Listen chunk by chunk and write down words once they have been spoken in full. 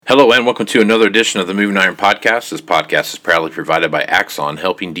Hello and welcome to another edition of the Moving Iron Podcast. This podcast is proudly provided by Axon,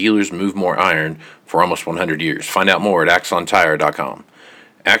 helping dealers move more iron for almost 100 years. Find out more at axontire.com.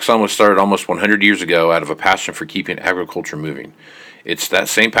 Axon was started almost 100 years ago out of a passion for keeping agriculture moving. It's that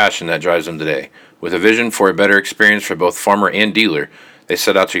same passion that drives them today. With a vision for a better experience for both farmer and dealer, they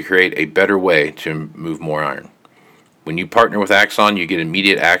set out to create a better way to move more iron. When you partner with Axon, you get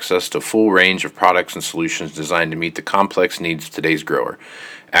immediate access to a full range of products and solutions designed to meet the complex needs of today's grower.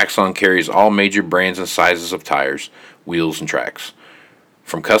 Axon carries all major brands and sizes of tires, wheels, and tracks.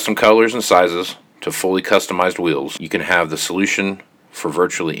 From custom colors and sizes to fully customized wheels, you can have the solution for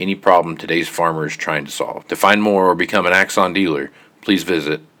virtually any problem today's farmer is trying to solve. To find more or become an Axon dealer, please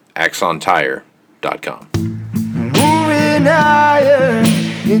visit axontire.com. Moving iron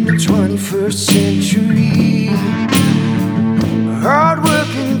in the 21st century.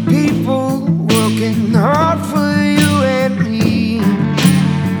 Hard-working people working hard for you and me.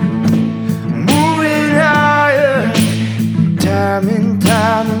 Moving iron time and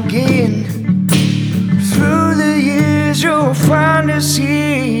time again. Through the years you'll find us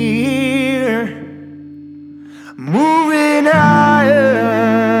here. Moving iron.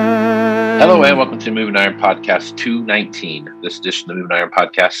 Hello and welcome to Moving Iron Podcast 219. This edition of the Moving Iron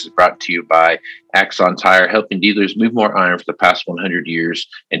Podcast is brought to you by Axon Tire, helping dealers move more iron for the past 100 years,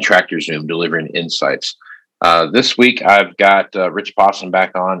 and Tractor Zoom, delivering insights. This week, I've got Rich Posson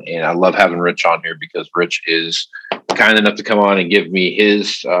back on, and I love having Rich on here because Rich is kind enough to come on and give me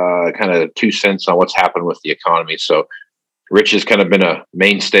his kind of 2 cents on what's happened with the economy. So Rich has kind of been a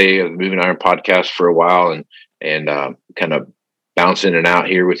mainstay of the Moving Iron Podcast for a while, and kind of bounce in and out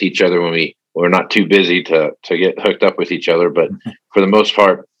here with each other when we're not too busy to get hooked up with each other. But for the most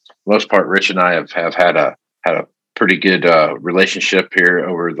part, Rich and I have had a pretty good relationship here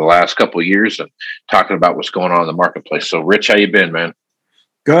over the last couple of years, and talking about what's going on in the marketplace. So Rich, how you been, man?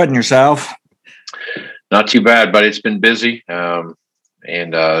 Good. And yourself? Not too bad, but it's been busy. And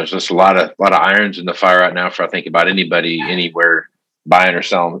there's just a lot of irons in the fire right now for, I think, about anybody anywhere buying or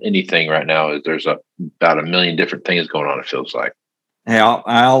selling anything right now. There's about a million different things going on, it feels like. Yeah,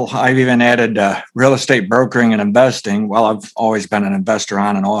 I've even added real estate brokering and investing. Well, I've always been an investor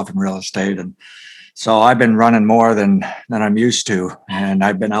on and off in real estate, and so I've been running more than I'm used to. And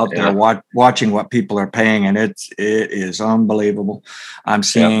I've been out there watching what people are paying, and it is unbelievable. I'm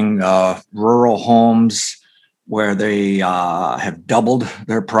seeing rural homes where they have doubled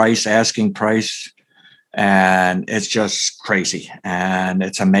their asking price, and it's just crazy. And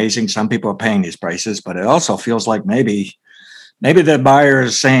it's amazing. Some people are paying these prices, but it also feels like maybe the buyer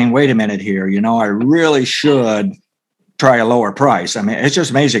is saying, wait a minute here, I really should try a lower price. I mean, it's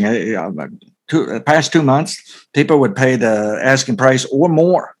just amazing. The past 2 months, people would pay the asking price or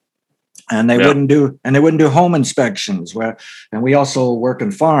more, and they wouldn't do home inspections. And we also work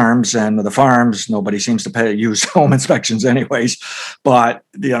in farms, and the farms, nobody seems to use home inspections anyways. But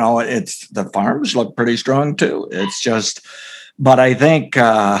the farms look pretty strong too. It's just. But I think,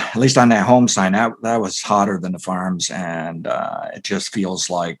 at least on that home sign, that was hotter than the farms. And it just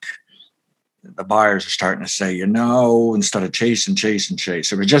feels like the buyers are starting to say, instead of chase.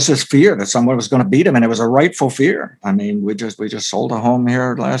 It was just this fear that someone was going to beat them. And it was a rightful fear. I mean, we just sold a home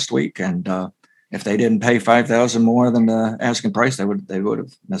here last week. And if they didn't pay $5,000 more than the asking price, they would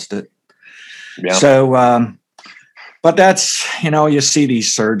have missed it. Yeah. So, but that's, you see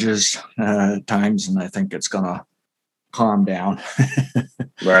these surges at times, and I think it's going to calm down.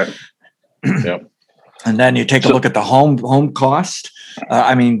 Right. Yep. And then you take a look at the home cost.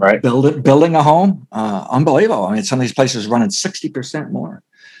 Building a home, unbelievable. I mean, some of these places running 60% more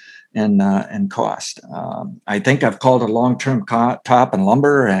in cost. I think I've called a long-term top in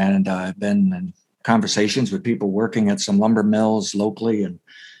lumber, and I've been in conversations with people working at some lumber mills locally, and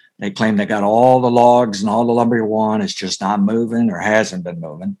they claim they got all the logs and all the lumber you want. It's just not moving or hasn't been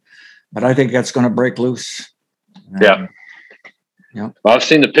moving. But I think that's going to break loose. Yeah. Well, I've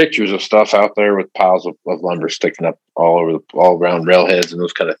seen the pictures of stuff out there with piles of lumber sticking up all around railheads and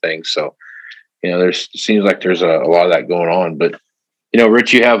those kind of things. So, seems like there's a lot of that going on. But,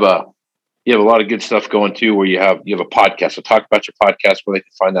 Rich, you have a lot of good stuff going too, where you have a podcast. So talk about your podcast, where they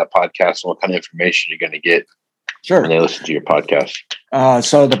can find that podcast, and what kind of information you're going to get. Sure. When they listen to your podcast.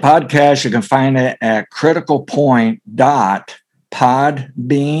 So the podcast, you can find it at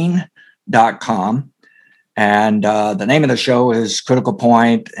criticalpoint.podbean.com. And the name of the show is Critical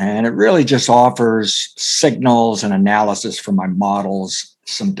Point, and it really just offers signals and analysis for my models,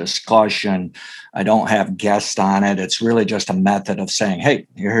 some discussion. I don't have guests on it. It's really just a method of saying, hey,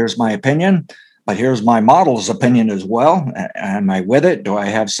 here's my opinion, but here's my model's opinion as well. Am I with it? Do I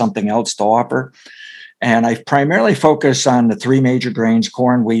have something else to offer? And I primarily focus on the three major grains: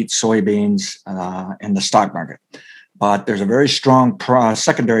 corn, wheat, soybeans, and the stock market. But there's a very strong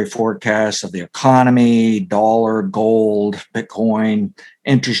secondary forecast of the economy, dollar, gold, Bitcoin,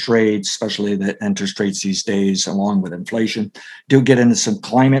 interest rates, especially the interest rates these days, along with inflation. Do get into some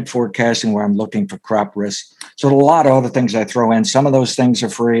climate forecasting where I'm looking for crop risk. So a lot of other things I throw in. Some of those things are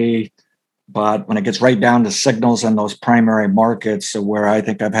free, but when it gets right down to signals in those primary markets, where I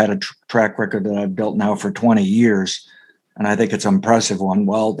think I've had a track record that I've built now for 20 years, and I think it's an impressive one,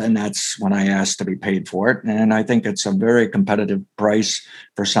 well, then that's when I ask to be paid for it. And I think it's a very competitive price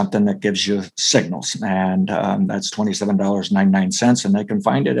for something that gives you signals. And that's $27.99. And they can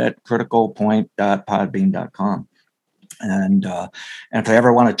find it at criticalpoint.podbean.com. And if they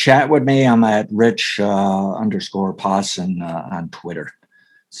ever want to chat with me, I'm at Rich_Posson on Twitter.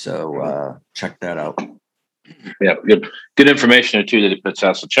 So check that out. Yeah, good information too that it puts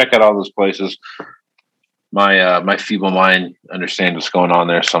out. So check out all those places. My feeble mind understands what's going on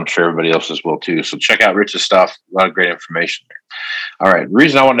there, so I'm sure everybody else's will too. So check out Rich's stuff. A lot of great information there. All right. The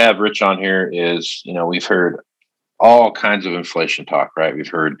reason I wanted to have Rich on here is, we've heard all kinds of inflation talk, right? We've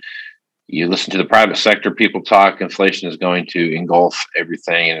heard, you listen to the private sector people talk, inflation is going to engulf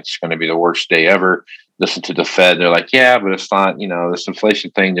everything and it's going to be the worst day ever. Listen to the Fed, they're like, yeah, but it's not, this inflation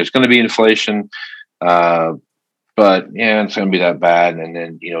thing, there's going to be inflation. But yeah, it's going to be that bad. And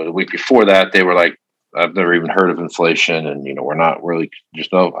then, the week before that, they were like, I've never even heard of inflation, and we're not really I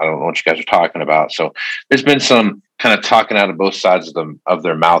don't know what you guys are talking about. So there's been some kind of talking out of both sides of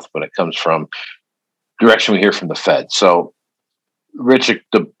their mouth when it comes from direction we hear from the Fed. So, Rich,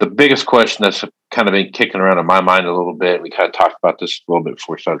 the biggest question that's kind of been kicking around in my mind a little bit, we kind of talked about this a little bit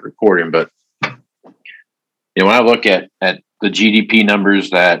before we started recording, but when I look at the GDP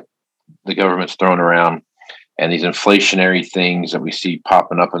numbers that the government's throwing around and these inflationary things that we see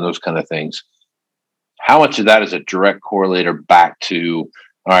popping up and those kind of things, how much of that is a direct correlator back to,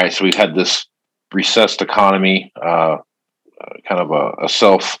 all right, so we've had this recessed economy, kind of a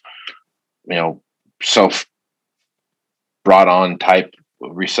self brought on type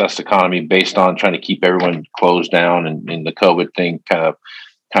recessed economy based on trying to keep everyone closed down and the COVID thing kind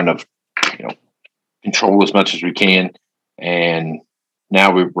of control as much as we can. And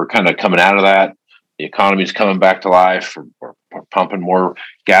now we're kind of coming out of that. The economy's coming back to life. We're pumping more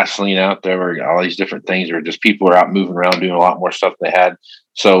gasoline out there. All these different things are just people are out moving around doing a lot more stuff than they had.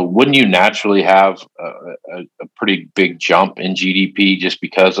 So wouldn't you naturally have a pretty big jump in GDP just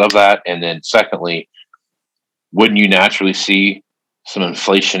because of that? And then secondly, wouldn't you naturally see some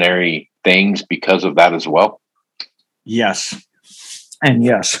inflationary things because of that as well? Yes. And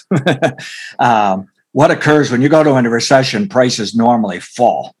yes. What occurs when you go into a recession, prices normally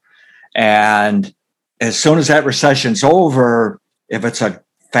fall. And as soon as that recession's over, if it's a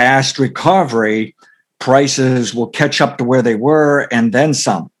fast recovery, prices will catch up to where they were and then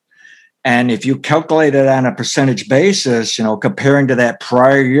some. And if you calculate it on a percentage basis, comparing to that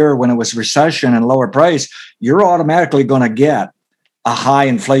prior year when it was recession and lower price, you're automatically going to get a high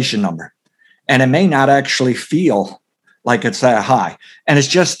inflation number. And it may not actually feel like it's that high. And it's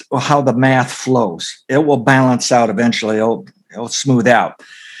just how the math flows. It will balance out eventually. It'll smooth out.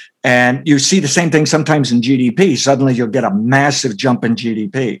 And you see the same thing sometimes in GDP. Suddenly you'll get a massive jump in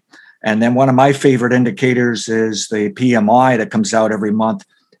GDP. And then one of my favorite indicators is the PMI that comes out every month.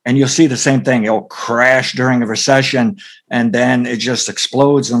 And you'll see the same thing. It'll crash during a recession, and then it just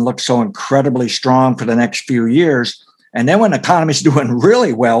explodes and looks so incredibly strong for the next few years. And then when the economy's doing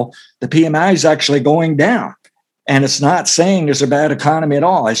really well, the PMI is actually going down. And it's not saying there's a bad economy at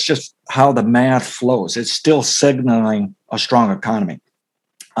all. It's just how the math flows. It's still signaling a strong economy.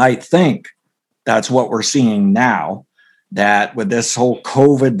 I think that's what we're seeing now, that with this whole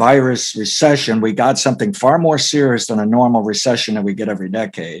COVID virus recession, we got something far more serious than a normal recession that we get every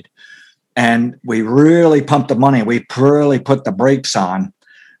decade. And we really pumped the money. We really put the brakes on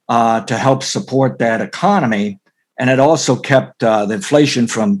to help support that economy. And it also kept the inflation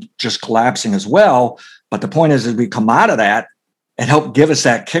from just collapsing as well. But the point is, as we come out of that, it helped give us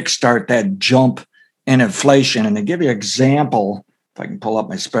that kickstart, that jump in inflation. And to give you an example, if I can pull up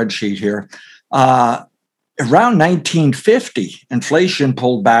my spreadsheet here, around 1950, inflation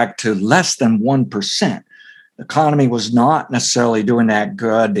pulled back to less than 1%. The economy was not necessarily doing that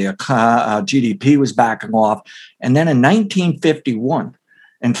good. The GDP was backing off. And then in 1951,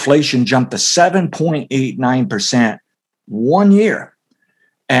 inflation jumped to 7.89% 1 year.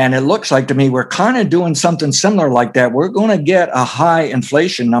 And it looks like to me we're kind of doing something similar like that. We're going to get a high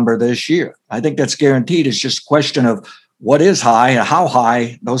inflation number this year. I think that's guaranteed. It's just a question of what is high, how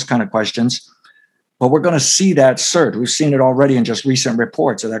high, those kind of questions. But we're going to see that surge. We've seen it already in just recent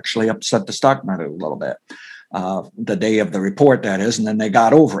reports. It actually upset the stock market a little bit, the day of the report, that is, and then they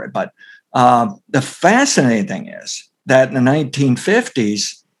got over it. But the fascinating thing is that in the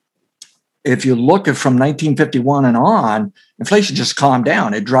 1950s, if you look at from 1951 and on, inflation just calmed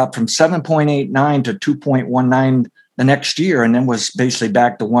down. It dropped from 7.89 to 2.19 the next year, and then was basically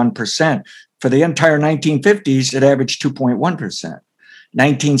back to 1%. For the entire 1950s, it averaged 2.1%.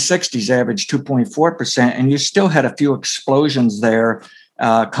 1960s averaged 2.4%, and you still had a few explosions there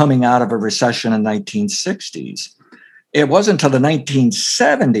coming out of a recession in the 1960s. It wasn't until the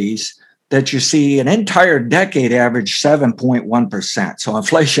 1970s that you see an entire decade average 7.1%. So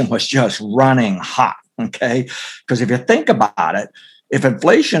inflation was just running hot, okay? Because if you think about it, if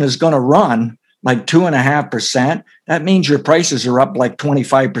inflation is going to run like 2.5%, that means your prices are up like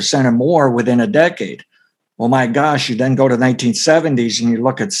 25% or more within a decade. Well, my gosh, you then go to 1970s and you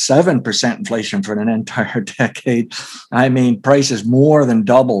look at 7% inflation for an entire decade. I mean, prices more than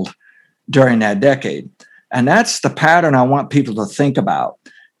doubled during that decade. And that's the pattern I want people to think about.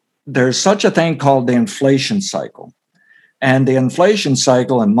 There's such a thing called the inflation cycle. And the inflation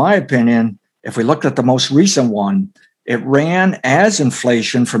cycle, in my opinion, if we looked at the most recent one, it ran as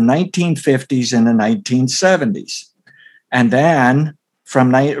inflation from 1950s into 1970s. And then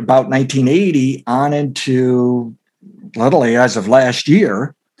from about 1980 on into literally as of last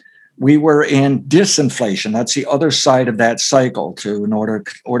year, we were in disinflation. That's the other side of that cycle in order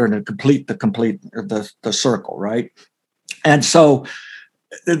to complete the circle, right? And so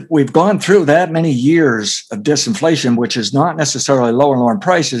we've gone through that many years of disinflation, which is not necessarily lowering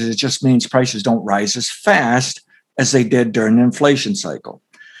prices. It just means prices don't rise as fast as they did during the inflation cycle.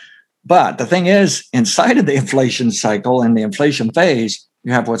 But the thing is, inside of the inflation cycle and the inflation phase,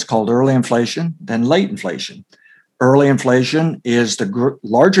 you have what's called early inflation, then late inflation. Early inflation is the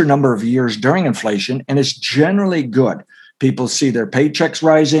larger number of years during inflation, and it's generally good. People see their paychecks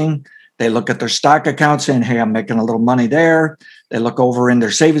rising. They look at their stock account saying, hey, I'm making a little money there. They look over in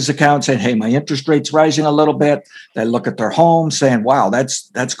their savings account saying, hey, my interest rate's rising a little bit. They look at their home saying, wow,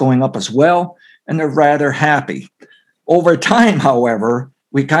 that's going up as well. And they're rather happy. Over time, however,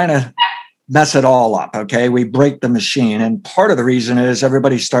 we kind of mess it all up, okay? We break the machine. And part of the reason is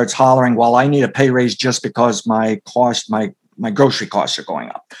everybody starts hollering, well, I need a pay raise just because my grocery costs are going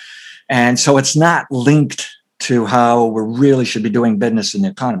up. And so it's not linked to how we really should be doing business in the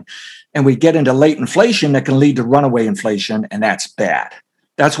economy. And we get into late inflation that can lead to runaway inflation, and that's bad.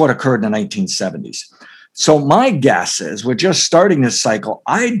 That's what occurred in the 1970s. So my guess is we're just starting this cycle.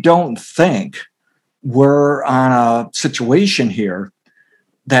 I don't think we're on a situation here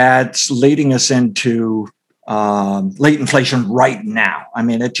that's leading us into late inflation right now. I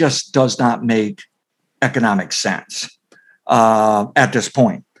mean, it just does not make economic sense at this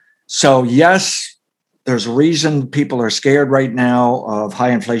point. So yes, there's a reason people are scared right now of high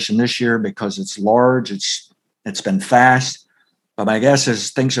inflation this year because it's large, it's been fast. But my guess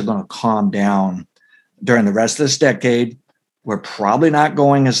is things are going to calm down during the rest of this decade. We're probably not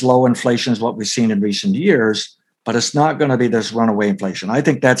going as low inflation as what we've seen in recent years, but it's not going to be this runaway inflation. I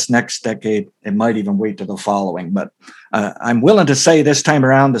think that's next decade. It might even wait to the following. But I'm willing to say this time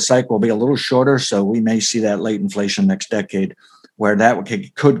around, the cycle will be a little shorter. So we may see that late inflation next decade where that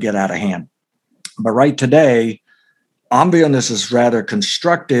could get out of hand. But right today, I'm viewing this as rather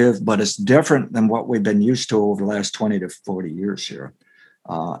constructive, but it's different than what we've been used to over the last 20 to 40 years here.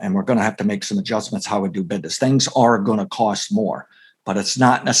 And we're going to have to make some adjustments how we do business. Things are going to cost more, but it's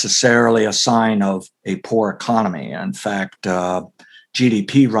not necessarily a sign of a poor economy. In fact,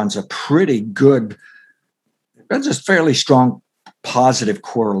 GDP runs a pretty good, that's a fairly strong positive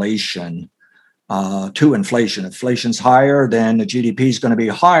correlation to inflation. If inflation's higher, then the GDP is going to be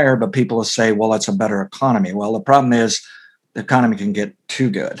higher, but people will say, well, that's a better economy. Well, the problem is the economy can get too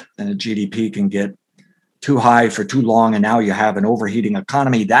good and the GDP can get too high for too long. And now you have an overheating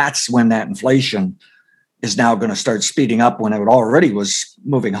economy. That's when that inflation is now going to start speeding up when it already was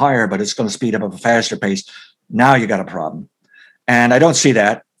moving higher, but it's going to speed up at a faster pace. Now you got a problem. And I don't see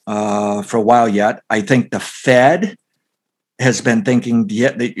that for a while yet. I think the Fed has been thinking,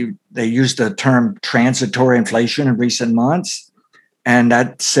 they used the term transitory inflation in recent months. And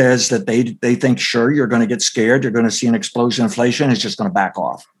that says that they think, sure, you're going to get scared. You're going to see an explosion of inflation. It's just going to back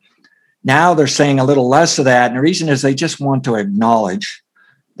off. Now they're saying a little less of that. And the reason is they just want to acknowledge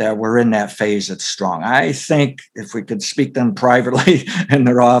that we're in that phase that's strong. I think if we could speak to them privately in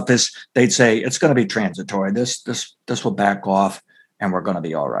their office, they'd say it's going to be transitory. This will back off and we're going to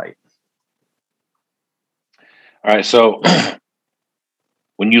be all right. All right. So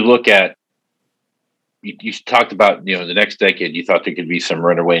when you look at you talked about, the next decade, you thought there could be some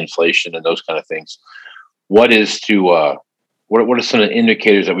runaway inflation and those kind of things. What are some of the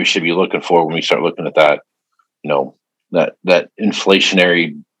indicators that we should be looking for when we start looking at that, that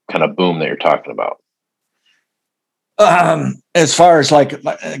inflationary kind of boom that you're talking about? As far as like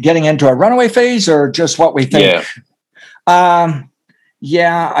getting into a runaway phase, or just what we think?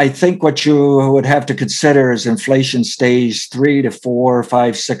 Yeah, I think what you would have to consider is inflation stays 3 to 4,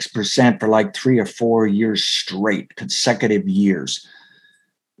 5, 6% for like 3 or 4 years straight, consecutive years.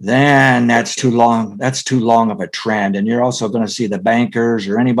 Then that's too long. That's too long of a trend. And you're also going to see the bankers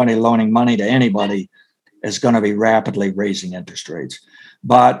or anybody loaning money to anybody is going to be rapidly raising interest rates.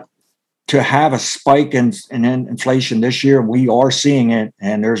 But to have a spike in inflation this year, we are seeing it,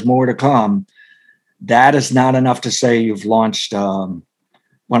 and there's more to come. That is not enough to say you've launched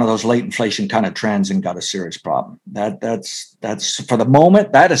one of those late inflation kind of trends and got a serious problem. That's for the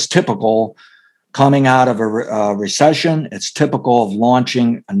moment, that is typical coming out of a recession. It's typical of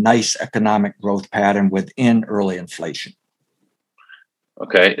launching a nice economic growth pattern within early inflation.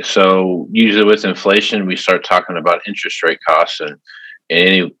 Okay, so usually with inflation, we start talking about interest rate costs, and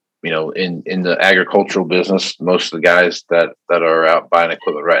any in the agricultural business, most of the guys that are out buying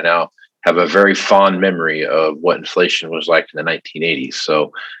equipment right now have a very fond memory of what inflation was like in the 1980s.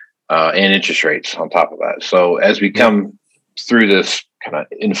 So, and interest rates on top of that. So as we come through this kind of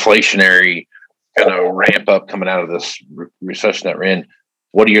inflationary kind of ramp up coming out of this recession that we're in,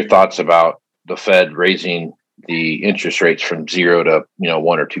 what are your thoughts about the Fed raising the interest rates from 0 to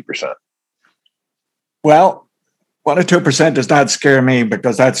 1 or 2%? Well, 1 or 2% does not scare me,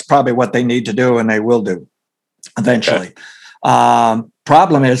 because that's probably what they need to do, and they will do eventually. Okay.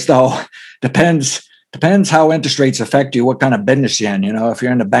 Problem is, though, depends how interest rates affect you, what kind of business you're in. If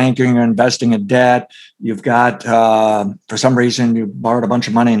you're into banking or investing in debt, you've got, for some reason, you borrowed a bunch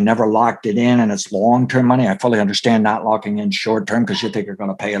of money and never locked it in, and it's long-term money. I fully understand not locking in short-term because you think you're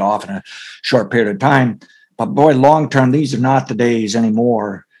going to pay it off in a short period of time. But boy, long-term, these are not the days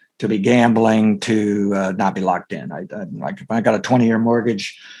anymore to be gambling, to not be locked in. Like if I got a 20-year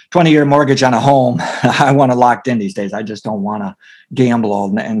mortgage on a home, I want to locked in these days. I just don't want to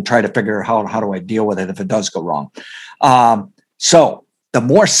gamble and try to figure out how do I deal with it if it does go wrong. So the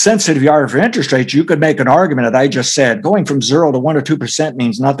more sensitive you are for interest rates, you could make an argument that I just said, going from 0 to 1 or 2%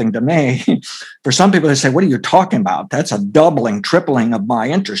 means nothing to me. For some people, they say, what are you talking about? That's a doubling, tripling of my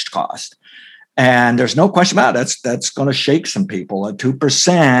interest cost. And there's no question about it. That's going to shake some people. At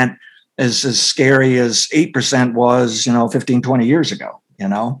 2% is as scary as 8% was, 15, 20 years ago,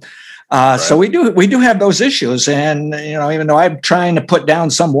 Right. So we do have those issues. And, even though I'm trying to put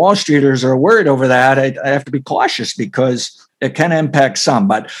down some Wall Streeters are worried over that, I have to be cautious because it can impact some.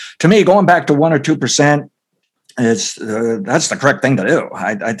 But to me, going back to 1 or 2%, that's the correct thing to do.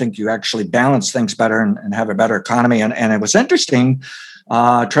 I think you actually balance things better and have a better economy. And it was interesting.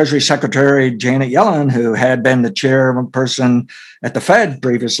 Treasury Secretary Janet Yellen, who had been the chairperson at the Fed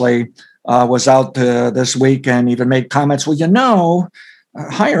previously, was out this week and even made comments. Well,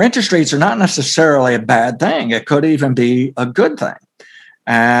 higher interest rates are not necessarily a bad thing. It could even be a good thing.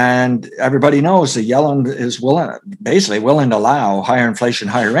 And everybody knows that Yellen is basically willing to allow higher inflation,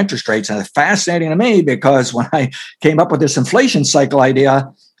 higher interest rates. And it's fascinating to me because when I came up with this inflation cycle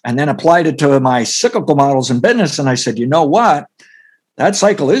idea and then applied it to my cyclical models in business, and I said, you know what? That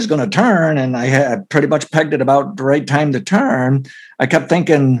cycle is going to turn, and I had pretty much pegged it about the right time to turn. I kept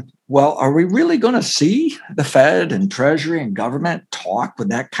thinking, well, are we really going to see the Fed and Treasury and government talk with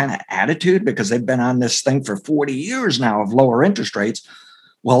that kind of attitude? Because they've been on this thing for 40 years now of lower interest rates.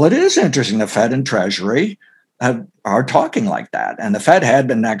 Well, it is interesting. The Fed and Treasury are talking like that. And the Fed had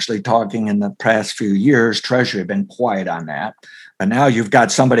been actually talking in the past few years. Treasury had been quiet on that. But now you've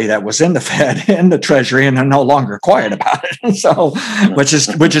got somebody that was in the Fed, in the Treasury, and they're no longer quiet about it. So, which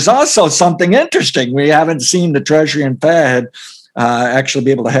is also something interesting. We haven't seen the Treasury and Fed actually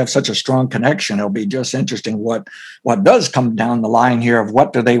be able to have such a strong connection. It'll be just interesting what does come down the line here of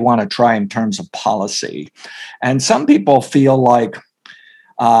what do they want to try in terms of policy. And some people feel like,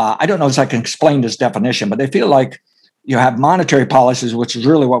 I don't know if I can explain this definition, but they feel like you have monetary policies, which is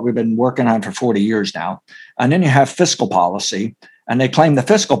really what we've been working on for 40 years now. And then you have fiscal policy. And they claim the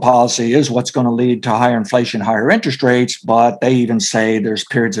fiscal policy is what's going to lead to higher inflation, higher interest rates. But they even say there's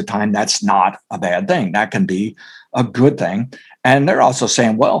periods of time that's not a bad thing. That can be a good thing. And they're also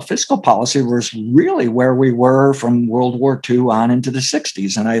saying, well, fiscal policy was really where we were from World War II on into the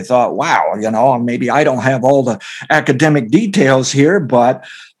 60s. And I thought, wow, maybe I don't have all the academic details here, but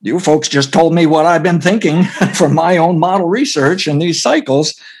you folks just told me what I've been thinking from my own model research and these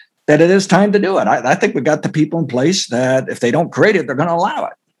cycles, that it is time to do it. I think we got the people in place that if they don't create it, they're going to allow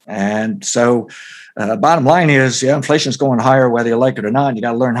it. And so bottom line is, yeah, inflation is going higher, whether you like it or not. You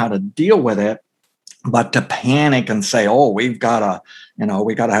got to learn how to deal with it. But to panic and say, oh, we got to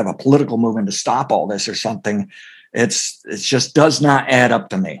have a political movement to stop all this or something, it just does not add up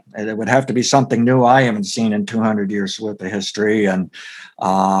to me. It would have to be something new I haven't seen in 200 years worth of history. And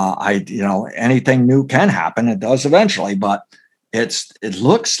anything new can happen. It does eventually, but it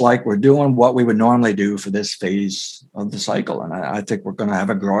looks like we're doing what we would normally do for this phase of the cycle. And I think we're going to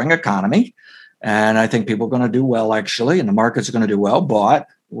have a growing economy. And I think people are going to do well, actually, and the markets are going to do well, but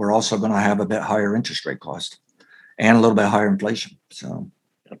we're also going to have a bit higher interest rate cost and a little bit higher inflation. So,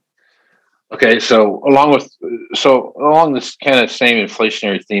 okay. So along this kind of same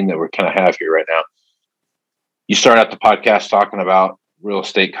inflationary theme that we're kind of have here right now, you start out the podcast talking about real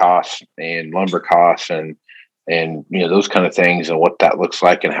estate costs and lumber costs and those kind of things and what that looks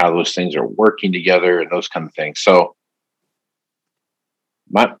like and how those things are working together and those kind of things. So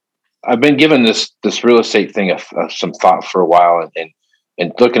I've been given this real estate thing of some thought for a while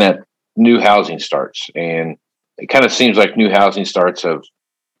and looking at new housing starts. And it kind of seems like new housing starts have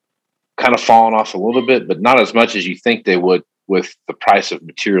kind of fallen off a little bit, but not as much as you think they would with the price of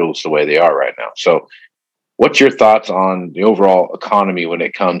materials the way they are right now. So what's your thoughts on the overall economy when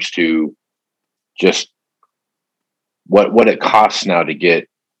it comes to just what it costs now to get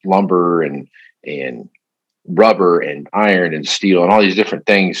lumber and rubber and iron and steel and all these different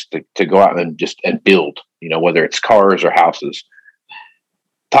things to go out and build, whether it's cars or houses?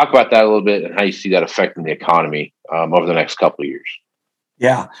 Talk about that a little bit and how you see that affecting the economy over the next couple of years.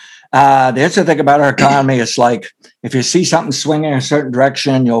 Yeah. The other thing about our economy is like, if you see something swinging in a certain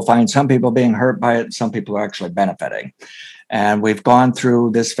direction, you'll find some people being hurt by it and some people are actually benefiting. And we've gone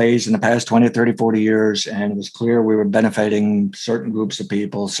through this phase in the past 20, 30, 40 years, and it was clear we were benefiting certain groups of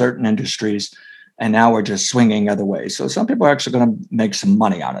people, certain industries, and now we're just swinging other ways. So some people are actually going to make some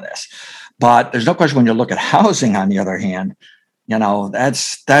money out of this. But there's no question when you look at housing, on the other hand,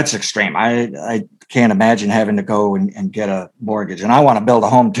 that's extreme. I can't imagine having to go and get a mortgage. And I want to build a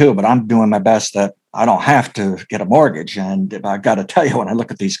home too, but I'm doing my best that I don't have to get a mortgage. And if I've got to tell you, when I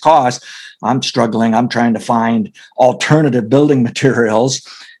look at these costs, I'm struggling. I'm trying to find alternative building materials.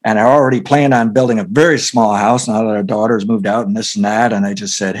 And I already planned on building a very small house now that our daughter's moved out and this and that. And I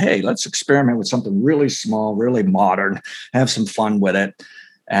just said, hey, let's experiment with something really small, really modern, have some fun with it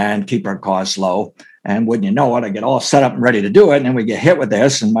and keep our costs low. And wouldn't you know it, I get all set up and ready to do it. And then we get hit with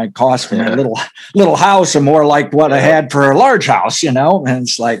this, and my costs for my little house are more like what I had for a large house, And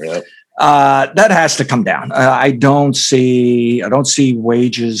it's like, that has to come down. I don't see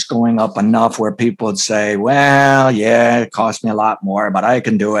wages going up enough where people would say, well, yeah, it cost me a lot more, but I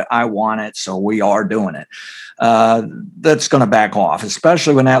can do it. I want it. So we are doing it. That's going to back off,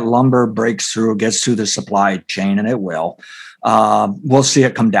 especially when that lumber breaks through, gets through the supply chain, and it will. We'll see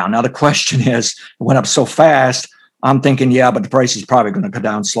it come down. Now, the question is, it went up so fast. I'm thinking, yeah, but the price is probably going to go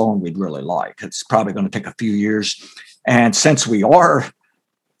down slower than we'd really like. It's probably going to take a few years. And since we are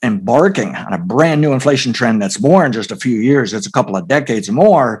embarking on a brand new inflation trend that's more than just a few years, it's a couple of decades or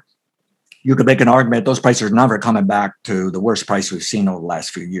more, you could make an argument those prices are never coming back to the worst price we've seen over the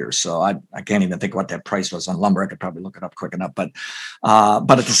last few years. So I can't even think what that price was on lumber. I could probably look it up quick enough. But at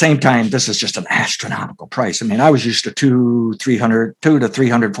the same time, this is just an astronomical price. I mean, I was used to $200 to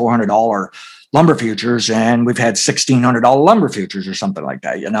 $300, $400 lumber futures, and we've had $1,600 lumber futures or something like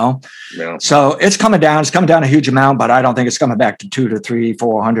that, Yeah. So it's coming down. It's coming down a huge amount, but I don't think it's coming back to $200 to $300,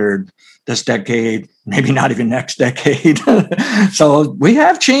 $400 this decade, maybe not even next decade. So we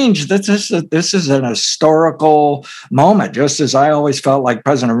have changed. This is an historical moment, just as I always felt like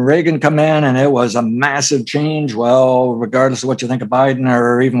President Reagan come in and it was a massive change. Well, regardless of what you think of Biden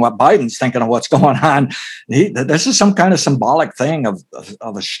or even what Biden's thinking of what's going on, this is some kind of symbolic thing of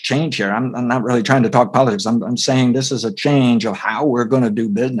a change here. I'm not really trying to talk politics. I'm saying this is a change of how we're going to do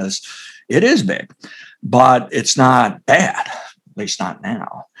business. It is big, but it's not bad. At least not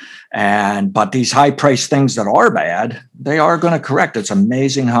now. But these high price things that are bad, they are going to correct. It's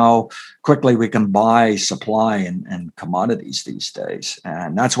amazing how quickly we can buy supply and commodities these days.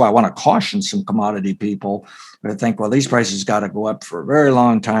 And that's why I want to caution some commodity people who think, well, these prices got to go up for a very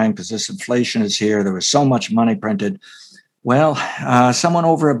long time because this inflation is here. There was so much money printed. Well, someone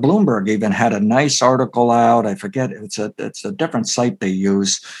over at Bloomberg even had a nice article out. I forget, it's a different site they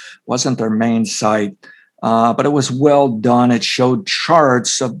use. Wasn't their main site. But it was well done. It showed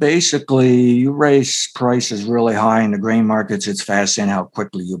charts of basically you raise prices really high in the grain markets. It's fascinating how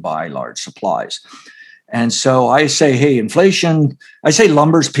quickly you buy large supplies. And so I say, hey, inflation, I say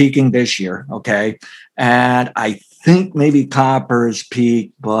lumber's peaking this year. Okay. And I think maybe copper is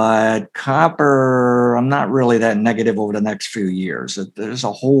peak, but copper, I'm not really that negative over the next few years. There's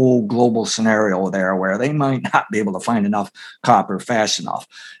a whole global scenario there where they might not be able to find enough copper fast enough.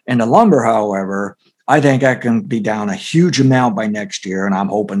 And the lumber, however, I think that can be down a huge amount by next year, and I'm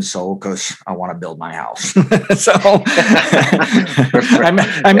hoping so because I want to build my house. So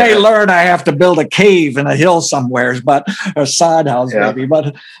I may learn I have to build a cave in a hill somewhere, but a sod house maybe.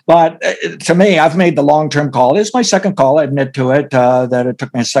 But to me, I've made the long-term call. It's my second call. I admit to it that it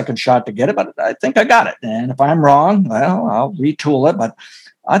took me a second shot to get it, but I think I got it. And if I'm wrong, well, I'll retool it. But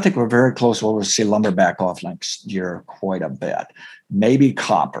I think we're very close. We'll see lumber back off next year quite a bit. Maybe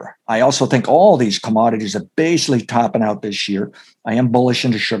copper. I also think all these commodities are basically topping out this year. I am bullish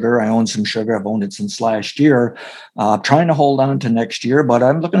into sugar. I own some sugar. I've owned it since last year. Trying to hold on to next year, but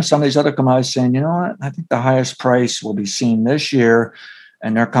I'm looking at some of these other commodities saying, you know what? I think the highest price will be seen this year,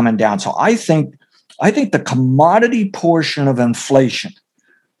 and they're coming down. So I think the commodity portion of inflation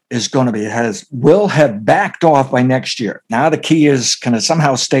is going to be will have backed off by next year. Now the key is, can it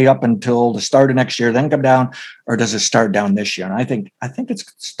somehow stay up until the start of next year, then come down, or does it start down this year? And I think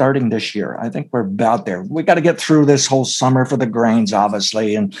it's starting this year. I think we're about there. We got to get through this whole summer for the grains,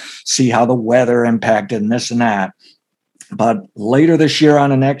 obviously, and see how the weather impacted and this and that. But later this year on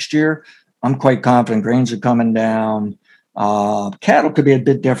to next year, I'm quite confident grains are coming down. Cattle could be a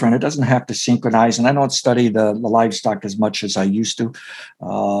bit different. It doesn't have to synchronize, and I don't study the livestock as much as I used to.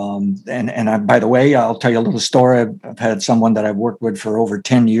 By the way, I'll tell you a little story. I've had someone that I've worked with for over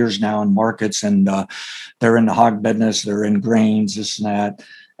 10 years now in markets, and they're in the hog business, they're in grains, this and that.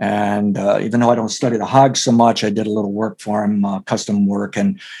 And even though I don't study the hogs so much, I did a little work for him, custom work,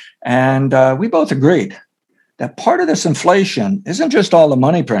 and we both agreed that part of this inflation isn't just all the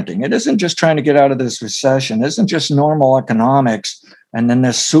money printing. It isn't just trying to get out of this recession. It isn't just normal economics and then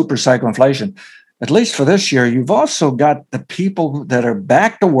this super cycle inflation. At least for this year, you've also got the people that are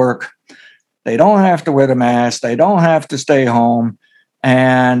back to work. They don't have to wear the mask. They don't have to stay home.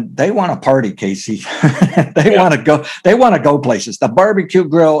 And they want to party, Casey. They want to go. They want to go places. The barbecue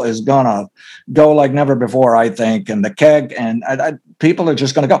grill is gonna go like never before, I think. And the keg, and people are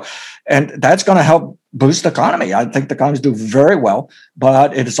just going to go, and that's going to help boost the economy. I think the economies do very well,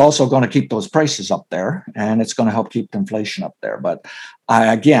 but it is also going to keep those prices up there, and it's going to help keep the inflation up there. But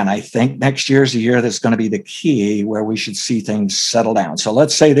I think next year is the year that's going to be the key where we should see things settle down. So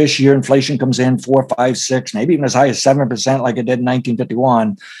let's say this year inflation comes in 4, 5, 6, maybe even as high as 7%, like it did in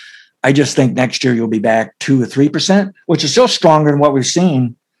 1951. I just think next year you'll be back 2 or 3%, which is still stronger than what we've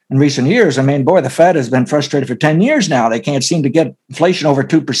seen in recent years. I mean, boy, the Fed has been frustrated for 10 years now. They can't seem to get inflation over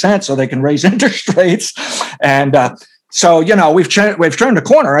 2% so they can raise interest rates. And so, we've turned the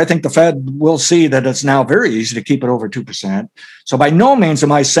corner. I think the Fed will see that it's now very easy to keep it over 2%. So by no means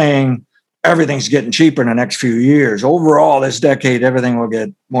am I saying everything's getting cheaper in the next few years. Overall, this decade, everything will get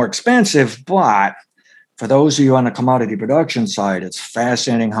more expensive. But for those of you on the commodity production side, it's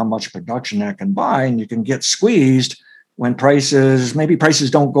fascinating how much production that can buy, and you can get squeezed when prices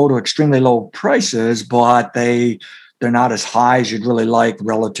don't go to extremely low prices, but they're not as high as you'd really like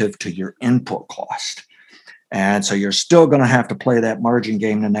relative to your input cost. And so you're still going to have to play that margin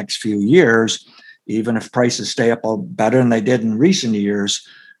game the next few years, even if prices stay up better than they did in recent years.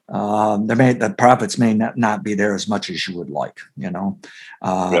 The profits may not be there as much as you would like,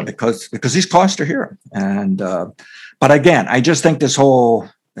 because these costs are here. And but again, I just think this whole,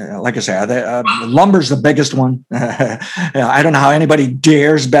 like I say, lumber's the biggest one. I don't know how anybody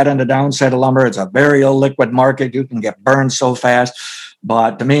dares bet on the downside of lumber. It's a very illiquid market. You can get burned so fast.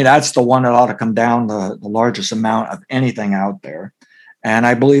 But to me, that's the one that ought to come down the largest amount of anything out there. And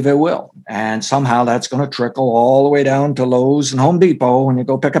I believe it will. And somehow that's going to trickle all the way down to Lowe's and Home Depot when you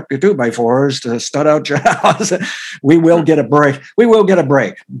go pick up your 2x4s to stud out your house. We will get a break. We will get a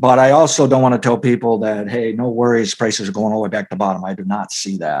break. But I also don't want to tell people that, hey, no worries, prices are going all the way back to bottom. I do not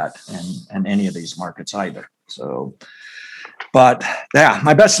see that in any of these markets either. So, but yeah,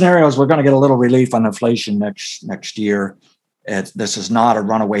 my best scenario is we're going to get a little relief on inflation next year. This is not a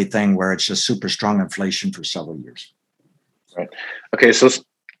runaway thing where it's just super strong inflation for several years. Right. Okay. So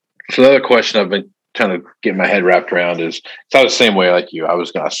another question I've been trying to get my head wrapped around is, I was the same way like you.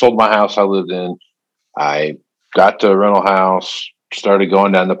 I sold my house I lived in. I got to a rental house, started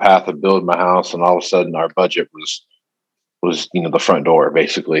going down the path of building my house, and all of a sudden our budget was the front door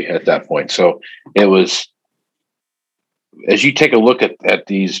basically at that point. So it was, as you take a look at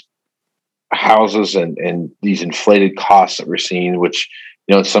these houses and these inflated costs that we're seeing, which,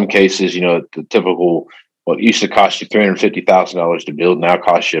 in some cases, the typical, what used to cost you $350,000 to build now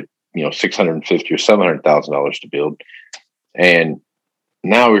costs you, $650,000 or $700,000 to build. And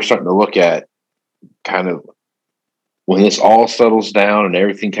now we're starting to look at kind of when this all settles down and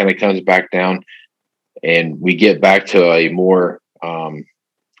everything kind of comes back down, and we get back to a more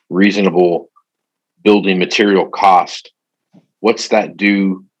reasonable building material cost, what's that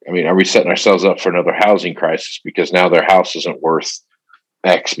do? I mean, are we setting ourselves up for another housing crisis because now their house isn't worth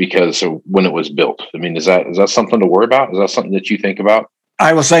X because of when it was built? I mean, is that something to worry about? Is that something that you think about?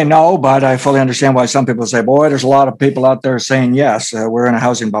 I will say no, but I fully understand why some people say, boy, there's a lot of people out there saying yes, we're in a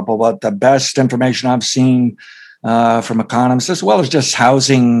housing bubble. But the best information I've seen from economists, as well as just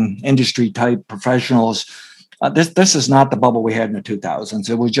housing industry type professionals, this is not the bubble we had in the 2000s.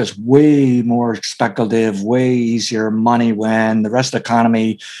 It was just way more speculative, way easier money when the rest of the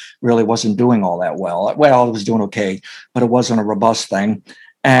economy really wasn't doing all that well. Well, it was doing okay, but it wasn't a robust thing.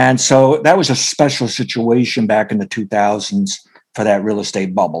 And so that was a special situation back in the 2000s for that real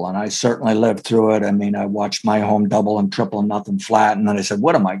estate bubble. And I certainly lived through it. I mean, I watched my home double and triple and nothing flat. And then I said,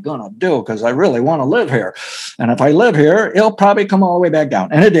 what am I going to do? Because I really want to live here. And if I live here, it'll probably come all the way back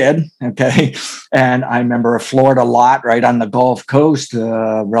down. And it did. Okay. And I remember a Florida lot right on the Gulf Coast.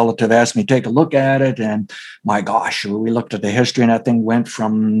 A relative asked me to take a look at it. And my gosh, we looked at the history and that thing went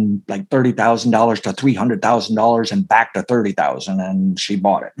from like $30,000 to $300,000 and back to $30,000. And she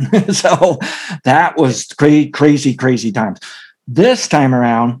bought it. So that was crazy times. This time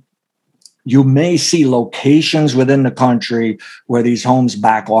around, you may see locations within the country where these homes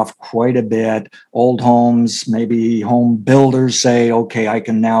back off quite a bit. Old homes, maybe home builders say, okay, I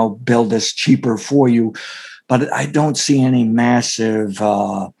can now build this cheaper for you. But I don't see any massive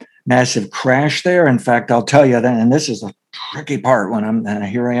crash there. In fact, I'll tell you that, and this is a tricky part when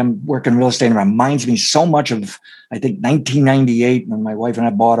here I am working real estate, and it reminds me so much of, I think, 1998 when my wife and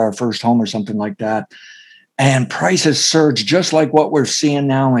I bought our first home or something like that. And prices surged just like what we're seeing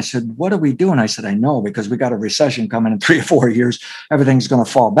now. I said, what are we doing? I said, I know, because we got a recession coming in 3 or 4 years. Everything's going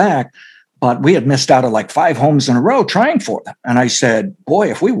to fall back. But we had missed out on like 5 homes in a row trying for them. And I said, boy,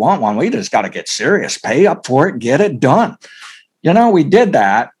 if we want one, we just got to get serious, pay up for it, get it done. We did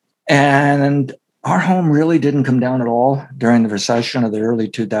that. And our home really didn't come down at all during the recession of the early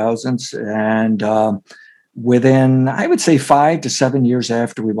 2000s. And within, I would say, 5 to 7 years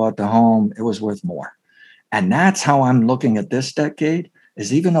after we bought the home, it was worth more. And that's how I'm looking at this decade,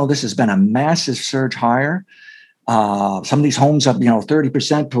 is even though this has been a massive surge higher, some of these homes up,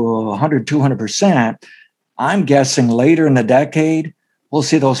 30% to 100, 200%, I'm guessing later in the decade, we'll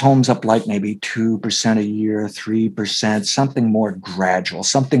see those homes up like maybe 2% a year, 3%, something more gradual,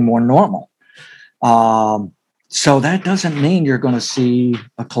 something more normal. So that doesn't mean you're going to see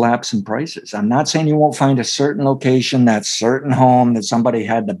a collapse in prices. I'm not saying you won't find a certain location, that certain home that somebody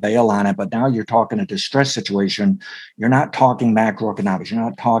had to bail on it, but now you're talking a distress situation. You're not talking macroeconomics. You're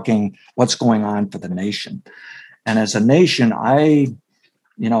not talking what's going on for the nation. And as a nation, I'm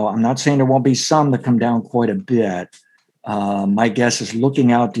not saying there won't be some that come down quite a bit. My guess is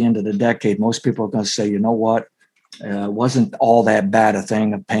looking out the end of the decade, most people are going to say, you know what? It wasn't all that bad a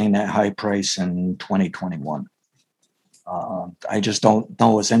thing of paying that high price in 2021. I just don't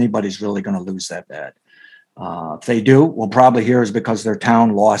know if anybody's really going to lose that bad. If they do, we'll probably hear is because their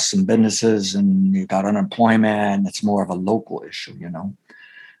town lost some businesses and you got unemployment. It's more of a local issue, Don't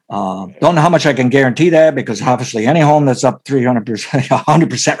know how much I can guarantee that, because obviously any home that's up 300%,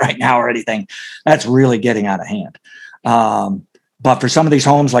 100% right now or anything, that's really getting out of hand. But for some of these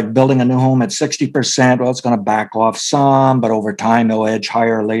homes, like building a new home at 60%, well, it's going to back off some, but over time, they'll edge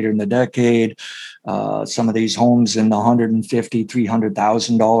higher later in the decade. Some of these homes in the $150,000,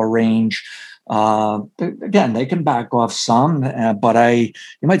 $300,000 range, again, they can back off some, but you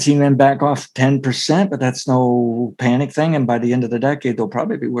might see them back off 10%, but that's no panic thing. And by the end of the decade, they'll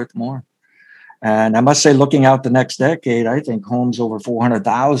probably be worth more. And I must say, looking out the next decade, I think homes over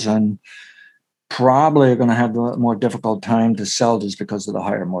 400,000 probably are going to have a more difficult time to sell just because of the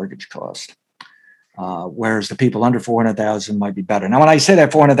higher mortgage cost. Whereas the people under 400,000 might be better. Now, when I say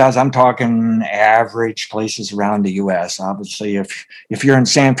that 400,000, I'm talking average places around the U.S. Obviously, if you're in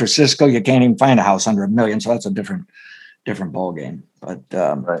San Francisco, you can't even find a house under $1 million, so that's a different ball game. But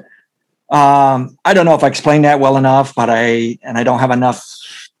Right. I don't know if I explained that well enough, but I don't have enough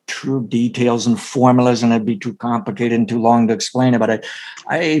true details and formulas, and it'd be too complicated and too long to explain it. But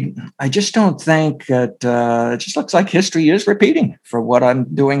I just don't think that it just looks like history is repeating for what I'm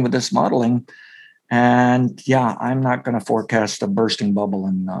doing with this modeling. And yeah, I'm not going to forecast a bursting bubble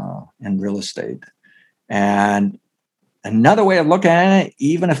in real estate. And another way of looking at it,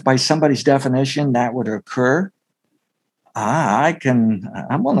 even if by somebody's definition that would occur, I'm going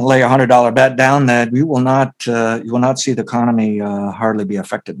to lay $100 bet down that you will not see the economy hardly be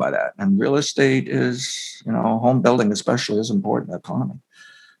affected by that. And real estate is, home building especially, is important to the economy.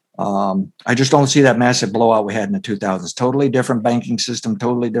 I just don't see that massive blowout we had in the 2000s. Totally different banking system,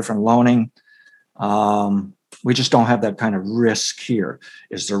 totally different loaning. We just don't have that kind of risk here.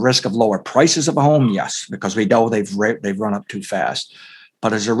 Is there risk of lower prices of a home? Yes, because we know they've run up too fast.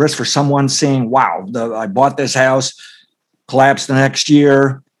 But is there risk for someone seeing, wow, I bought this house, collapsed the next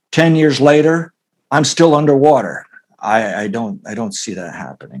year, 10 years later, I'm still underwater? I don't see that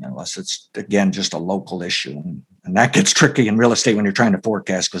happening unless it's, again, just a local issue. And that gets tricky in real estate when you're trying to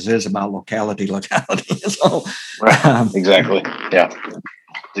forecast, because it is about locality. So, right. Exactly. Yeah,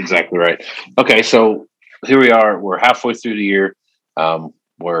 that's exactly right. Okay, so here we are. We're halfway through the year.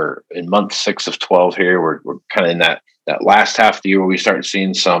 We're in month 6 of 12 here. We're kind of in that last half of the year where we start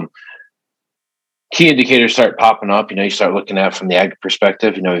seeing some key indicators start popping up. You start looking at from the ag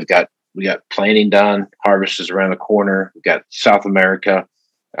perspective. We got planting done, harvest is around the corner. We've got South America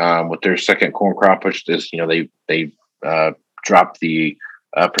with their second corn crop, which is they dropped the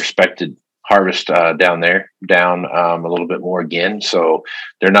prospected harvest down a little bit more again. So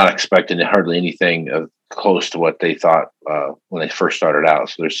they're not expecting hardly anything close to what they thought when they first started out.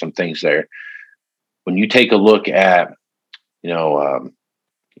 So there's some things there. When you take a look at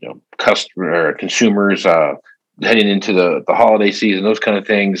consumers heading into the holiday season, those kind of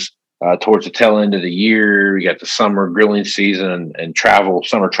things. Towards the tail end of the year, we got the summer grilling season and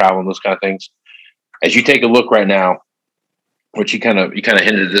summer travel, and those kind of things. As you take a look right now, which you kind of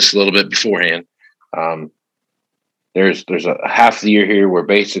hinted at this a little bit beforehand, there's a half of the year here where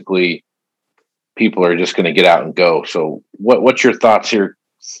basically people are just going to get out and go. So what's your thoughts here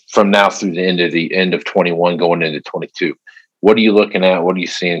from now through the end of 21 going into 22? What are you looking at? What are you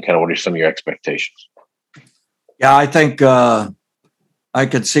seeing? Kind of what are some of your expectations? Yeah, I think I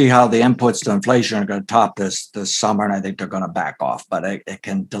could see how the inputs to inflation are going to top this summer, and I think they're going to back off, but it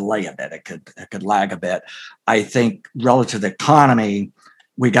can delay a bit. It could lag a bit. I think relative to the economy,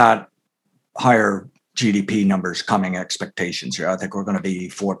 we got higher GDP numbers coming, expectations here. I think we're going to be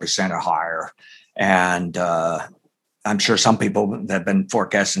 4% or higher. And I'm sure some people that have been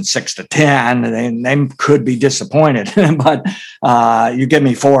forecasting 6 to 10, they could be disappointed. But you give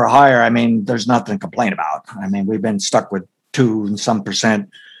me 4 or higher, I mean, there's nothing to complain about. I mean, we've been stuck with 2 and some percent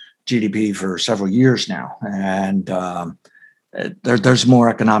GDP for several years now. And there's more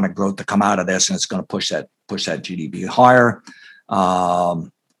economic growth to come out of this, and it's going to push that GDP higher.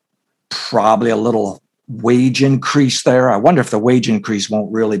 Probably a little wage increase there. I wonder if the wage increase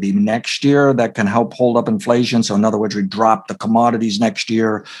won't really be next year. That can help hold up inflation. So in other words, we drop the commodities next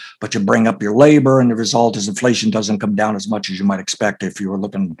year, but you bring up your labor, and the result is inflation doesn't come down as much as you might expect if you were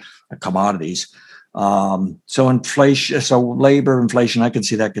looking at commodities. So labor inflation, I can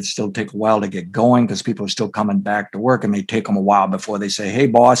see that could still take a while to get going because people are still coming back to work. It may take them a while before they say, hey,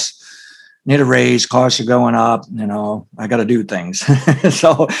 boss, need a raise, costs are going up, I got to do things.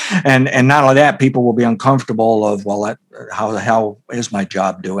 So, and not only that, people will be uncomfortable of, well, how the hell is my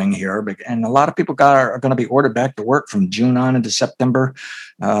job doing here? And a lot of people are going to be ordered back to work from June on into September.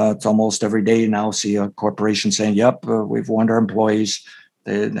 It's almost every day now see a corporation saying, yep, we've warned our employees.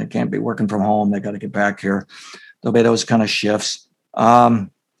 They can't be working from home. They got to get back here. There'll be those kind of shifts. But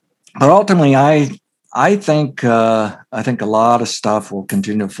ultimately, I think a lot of stuff will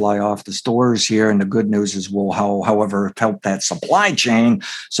continue to fly off the stores here. And the good news is however, help that supply chain.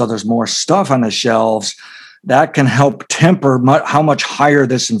 So there's more stuff on the shelves that can help temper how much higher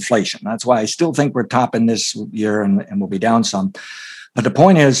this inflation. That's why I still think we're topping this year and we'll be down some. But the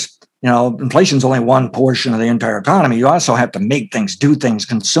point is, inflation is only one portion of the entire economy. You also have to make things, do things,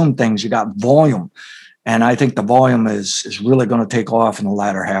 consume things. You got volume. And I think the volume is really going to take off in the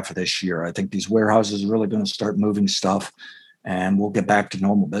latter half of this year. I think these warehouses are really going to start moving stuff, and we'll get back to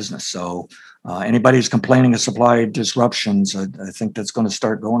normal business. So anybody who's complaining of supply disruptions, I think that's going to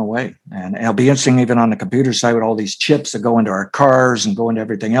start going away. And it'll be interesting even on the computer side with all these chips that go into our cars and go into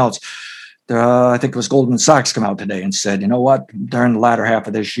everything else. I think it was Goldman Sachs come out today and said, you know what, during the latter half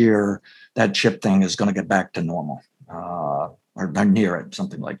of this year, that chip thing is going to get back to normal or near it,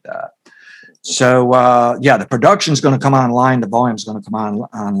 something like that. So, the production is going to come online. The volume is going to come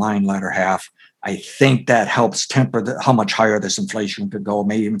online latter half. I think that helps temper how much higher this inflation could go,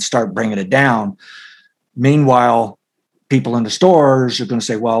 maybe even start bringing it down. Meanwhile, people in the stores are going to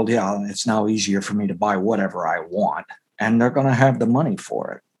say, well, yeah, it's now easier for me to buy whatever I want. And they're going to have the money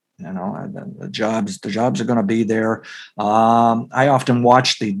for it. The jobs are going to be there. I often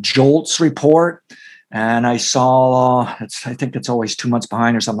watch the JOLTS report, and I saw, I think it's always 2 months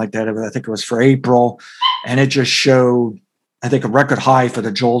behind or something like that. I think it was for April, and it just showed, I think, a record high for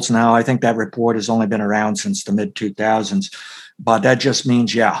the JOLTS now. I think that report has only been around since the mid-2000s. but that just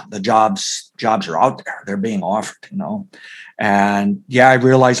means, the jobs are out there. They're being offered, And I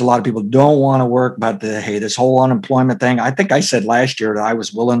realize a lot of people don't want to work, but hey, this whole unemployment thing, I think I said last year that I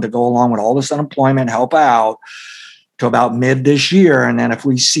was willing to go along with all this unemployment, help out to about mid this year. And then if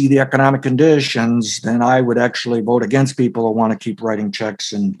we see the economic conditions, then I would actually vote against people who want to keep writing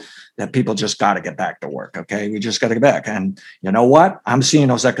checks, and that people just got to get back to work. Okay. We just got to get back. And you know what? I'm seeing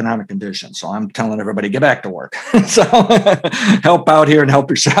those economic conditions. So I'm telling everybody, get back to work. So help out here and help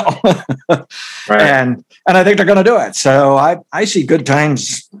yourself. Right. And I think they're going to do it. So I see good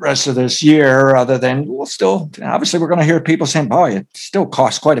times rest of this year, other than obviously we're going to hear people saying, boy, it still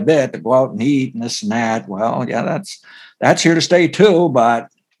costs quite a bit to go out and eat and this and that. Well, that's here to stay too. But,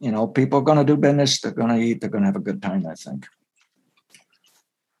 people are going to do business. They're going to eat. They're going to have a good time, I think.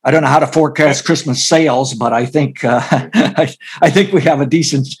 I don't know how to forecast Christmas sales, but I think I think we have a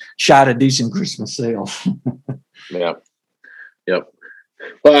decent shot at decent Christmas sales. Yeah. Yep.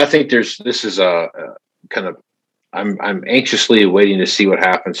 Well, I think this is a kind of, I'm anxiously waiting to see what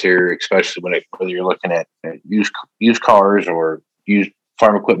happens here, especially whether you're looking at used cars or used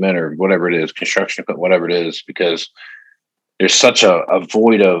farm equipment or whatever it is, construction equipment, whatever it is, because there's such a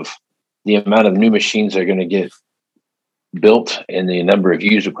void of the amount of new machines that are going to get built and the number of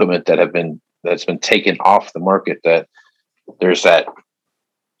used equipment that's been taken off the market, that there's that.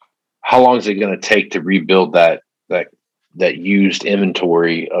 How long is it going to take to rebuild that used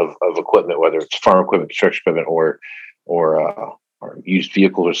inventory of equipment, whether it's farm equipment, construction equipment, or used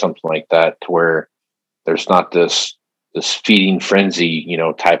vehicles or something like that, to where there's not this feeding frenzy,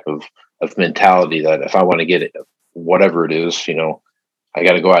 type of mentality that if I want to get it, whatever it is, I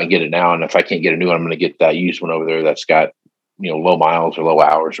got to go out and get it now. And if I can't get a new one, I'm going to get that used one over there that's got, low miles or low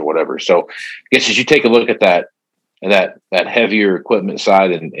hours or whatever. So I guess as you take a look at that heavier equipment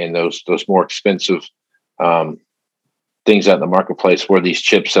side and those more expensive things out in the marketplace where these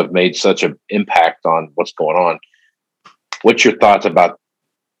chips have made such an impact on what's going on, what's your thoughts about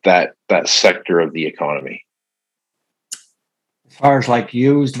that sector of the economy? As far as like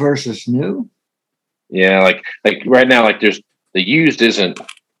used versus new? Yeah, like right now, like there's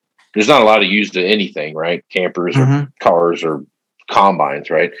not a lot of used to anything, right? Campers or cars or combines,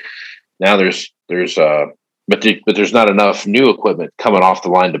 right? Now there's but there's not enough new equipment coming off the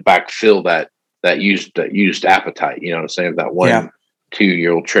line to backfill that used appetite. You know what I'm saying? That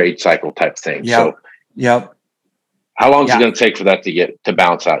 1-2-year-old trade cycle type thing. Yep. So how long is it going to take for that to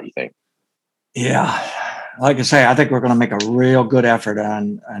bounce out, you think? Yeah. Like I say, I think we're going to make a real good effort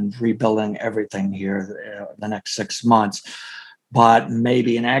on rebuilding everything here the next 6 months. But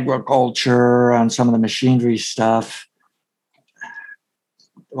maybe in agriculture, on some of the machinery stuff,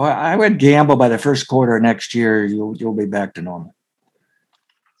 well, I would gamble by the first quarter of next year, you'll be back to normal.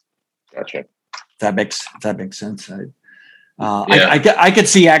 Gotcha. That makes sense. I could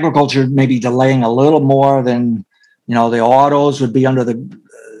see agriculture maybe delaying a little more than, the autos would be under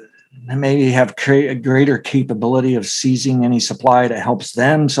maybe have a greater capability of seizing any supply that helps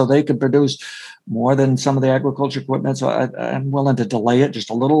them so they could produce more than some of the agriculture equipment. So I'm willing to delay it just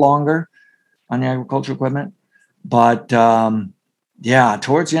a little longer on the agriculture equipment. But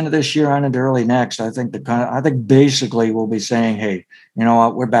towards the end of this year on into early next, I think basically we'll be saying, hey, you know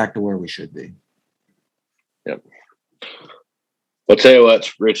what, we're back to where we should be. Yep. I'll tell you what,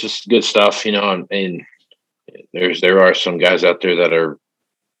 Rich, this is good stuff, and there are some guys out there that are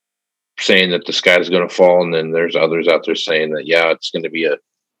saying that the sky's going to fall, and then there's others out there saying that it's going to be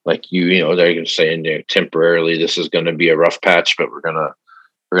they're going to say temporarily this is going to be a rough patch, but we're gonna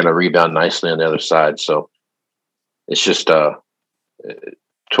rebound nicely on the other side. So it's just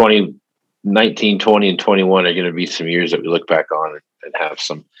 2019, 20, and 21 are going to be some years that we look back on and have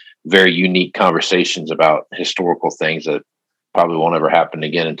some very unique conversations about historical things that probably won't ever happen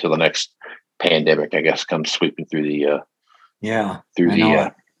again until the next pandemic, I guess, comes sweeping through the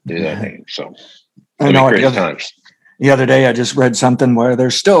thing. So I know great times. The other day, I just read something where they're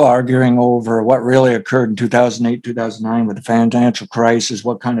still arguing over what really occurred in 2008, 2009 with the financial crisis,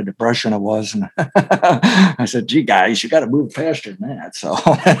 what kind of depression it was. And I said, gee, guys, you got to move faster than that. So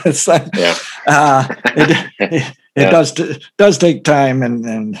it's like, it does take time.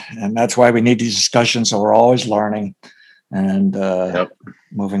 And that's why we need these discussions. So we're always learning and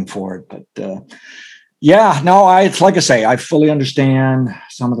moving forward. But it's like I say, I fully understand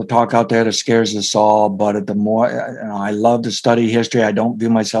some of the talk out there that scares us all. But the more I love to study history, I don't view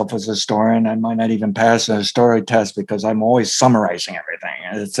myself as a historian. I might not even pass a story test because I'm always summarizing everything.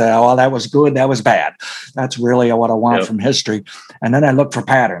 It's that was good, that was bad. That's really what I want from history. And then I look for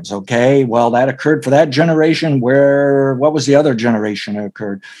patterns. Okay, well, that occurred for that generation. What was the other generation that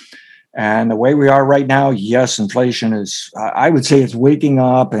occurred? And the way we are right now, yes, inflation is, I would say it's waking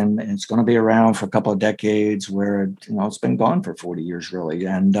up, and it's going to be around for a couple of decades where, it's been gone for 40 years really.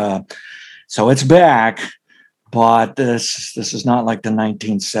 And so it's back, but this is not like the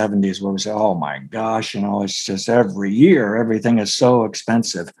 1970s where we say, oh my gosh, it's just every year, everything is so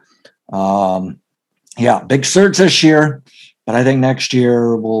expensive. Big surge this year. But I think next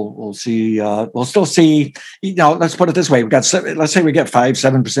year we'll see. We'll still see. Let's put it this way: let's say we get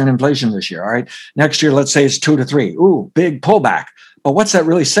 5-7% inflation this year. All right. Next year, let's say it's 2 to 3. Ooh, big pullback. But what's that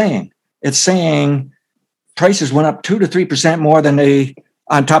really saying? It's saying prices went up 2 to 3% more than they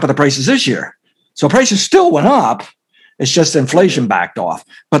on top of the prices this year. So prices still went up. It's just inflation backed off.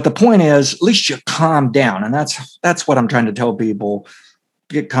 But the point is, at least you calm down, and that's what I'm trying to tell people.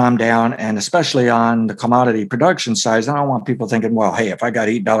 Get calmed down, and especially on the commodity production side. I don't want people thinking, well, hey, if I got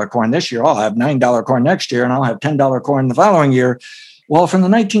 $8 corn this year, I'll have $9 corn next year, and I'll have $10 corn the following year. Well, from the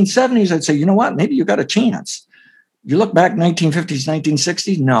 1970s, I'd say, you know what? Maybe you got a chance. You look back 1950s,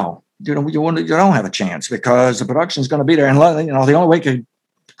 1960s, no, you don't have a chance because the production is going to be there. And the only way to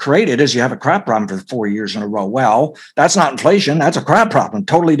create it is you have a crop problem for 4 years in a row. Well, that's not inflation. That's a crop problem.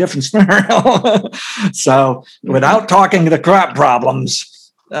 Totally different scenario. So without talking the crop problems,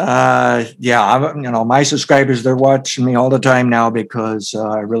 my subscribers, they're watching me all the time now because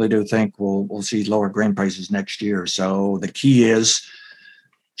I really do think we'll see lower grain prices next year. So the key is,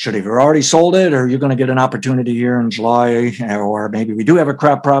 should have already sold it, or you're going to get an opportunity here in July, or maybe we do have a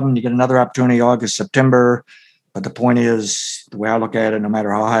crop problem. You get another opportunity August, September. But the point is, the way I look at it, no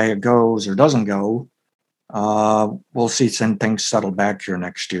matter how high it goes or doesn't go, we'll see some things settle back here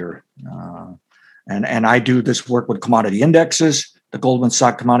next year. And I do this work with commodity indexes. The Goldman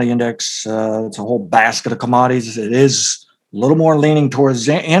Sachs Commodity Index, it's a whole basket of commodities. It is a little more leaning towards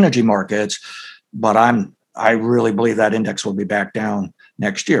energy markets, but I really believe that index will be back down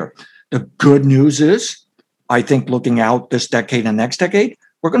next year. The good news is, I think looking out this decade and next decade,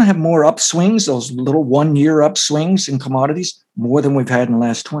 we're going to have more upswings, those little 1 year upswings in commodities, more than we've had in the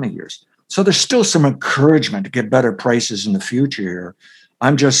last 20 years. So there's still some encouragement to get better prices in the future here.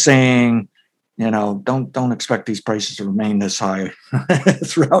 I'm just saying, don't expect these prices to remain this high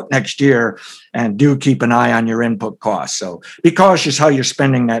throughout next year, and do keep an eye on your input costs. So be cautious how you're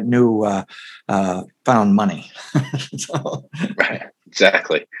spending that new found money. Right.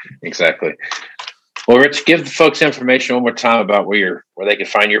 Exactly. Well, Rich, give the folks information one more time about where they can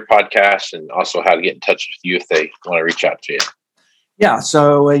find your podcast, and also how to get in touch with you if they want to reach out to you. Yeah,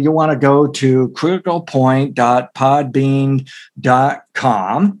 so you want to go to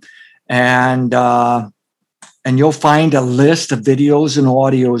criticalpoint.podbean.com. And you'll find a list of videos and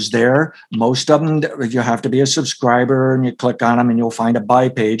audios there. Most of them, you have to be a subscriber, and you click on them and you'll find a buy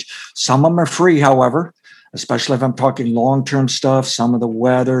page. Some of them are free, however, especially if I'm talking long-term stuff, some of the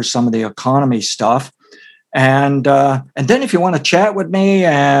weather, some of the economy stuff. And then if you want to chat with me,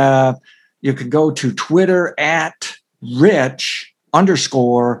 you could go to Twitter at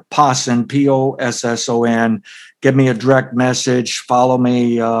Rich_Posson, Posson. Give me a direct message. Follow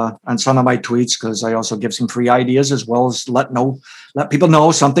me on some of my tweets, because I also give some free ideas, as well as let people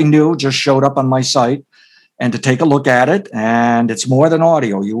know something new just showed up on my site, and to take a look at it. And it's more than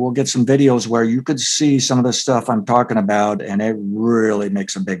audio. You will get some videos where you could see some of the stuff I'm talking about, and it really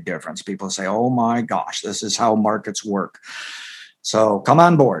makes a big difference. People say, oh my gosh, this is how markets work. So come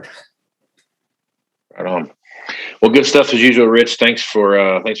on board. Right on. Well, good stuff as usual, Rich. Thanks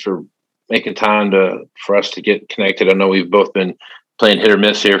for making time for us to get connected. I know we've both been playing hit or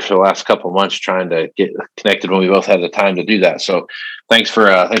miss here for the last couple of months, trying to get connected when we both had the time to do that. So thanks for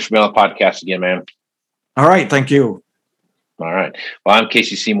being on the podcast again, man. All right. Thank you. All right. Well, I'm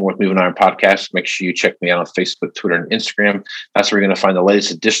Casey Seymour with Moving Iron Podcast. Make sure you check me out on Facebook, Twitter, and Instagram. That's where you're going to find the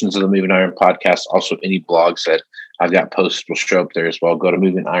latest editions of the Moving Iron Podcast. Also, any blogs that I've got posted will show up there as well. Go to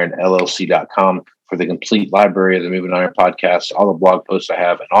movingironllc.com for the complete library of the Moving Iron Podcast, all the blog posts I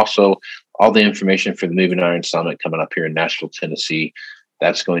have, and also all the information for the Moving Iron Summit coming up here in Nashville, Tennessee.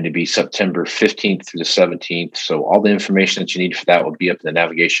 That's going to be September 15th through the 17th. So all the information that you need for that will be up in the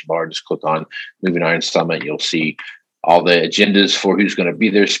navigation bar. Just click on Moving Iron Summit. You'll see all the agendas for who's going to be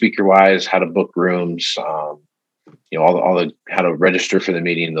there speaker-wise, how to book rooms, all the how to register for the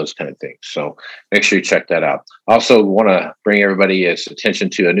meeting, those kind of things. So make sure you check that out. Also, want to bring everybody's attention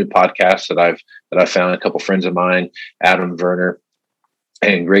to a new podcast that I found. A couple friends of mine, Adam Werner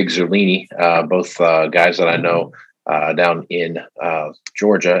and Greg Zerlini, both guys that I know down in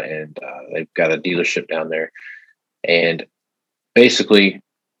Georgia, and they've got a dealership down there. And basically,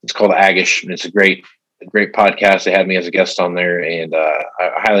 it's called Agish, and it's a great podcast. They had me as a guest on there, and I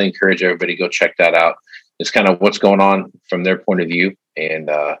highly encourage everybody to go check that out. It's kind of what's going on from their point of view, and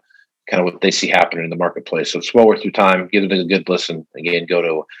kind of what they see happening in the marketplace. So it's well worth your time. Give it a good listen. Again, go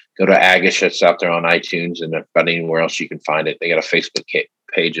to Agish. It's out there on iTunes and about anywhere else you can find it. They got a Facebook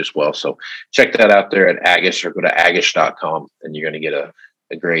page as well. So check that out there at Agish, or go to agish.com, and you're going to get a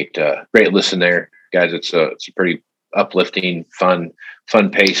great listen there, guys. It's a pretty uplifting, fun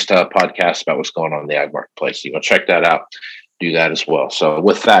paced podcast about what's going on in the ag marketplace. You want to check that out, do that as well. So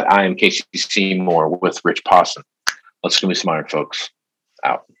with that, I am Casey Seymour with Rich Posson. Let's give me some iron, folks.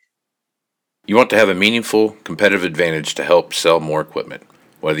 Out. You want to have a meaningful competitive advantage to help sell more equipment.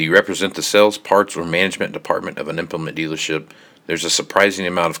 Whether you represent the sales, parts, or management department of an implement dealership, there's a surprising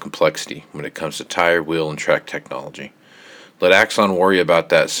amount of complexity when it comes to tire, wheel, and track technology. Let Axon worry about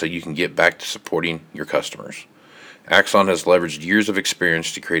that so you can get back to supporting your customers. Axon has leveraged years of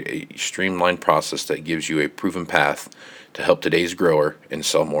experience to create a streamlined process that gives you a proven path to help today's grower and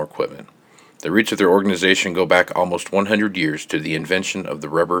sell more equipment. The roots of their organization go back almost 100 years to the invention of the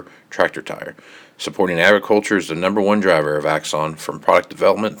rubber tractor tire. Supporting agriculture is the number one driver of Axon, from product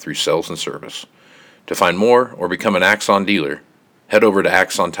development through sales and service. To find more or become an Axon dealer, head over to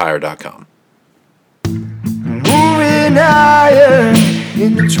axontire.com. Moving higher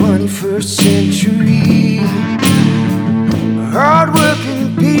in the 21st century.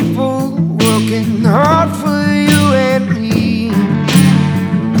 Hard-working people working hard for you and me.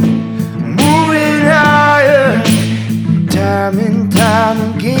 Moving higher, time and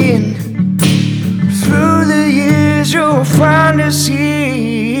time again. Through the years you'll find us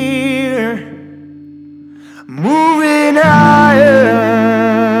here. Moving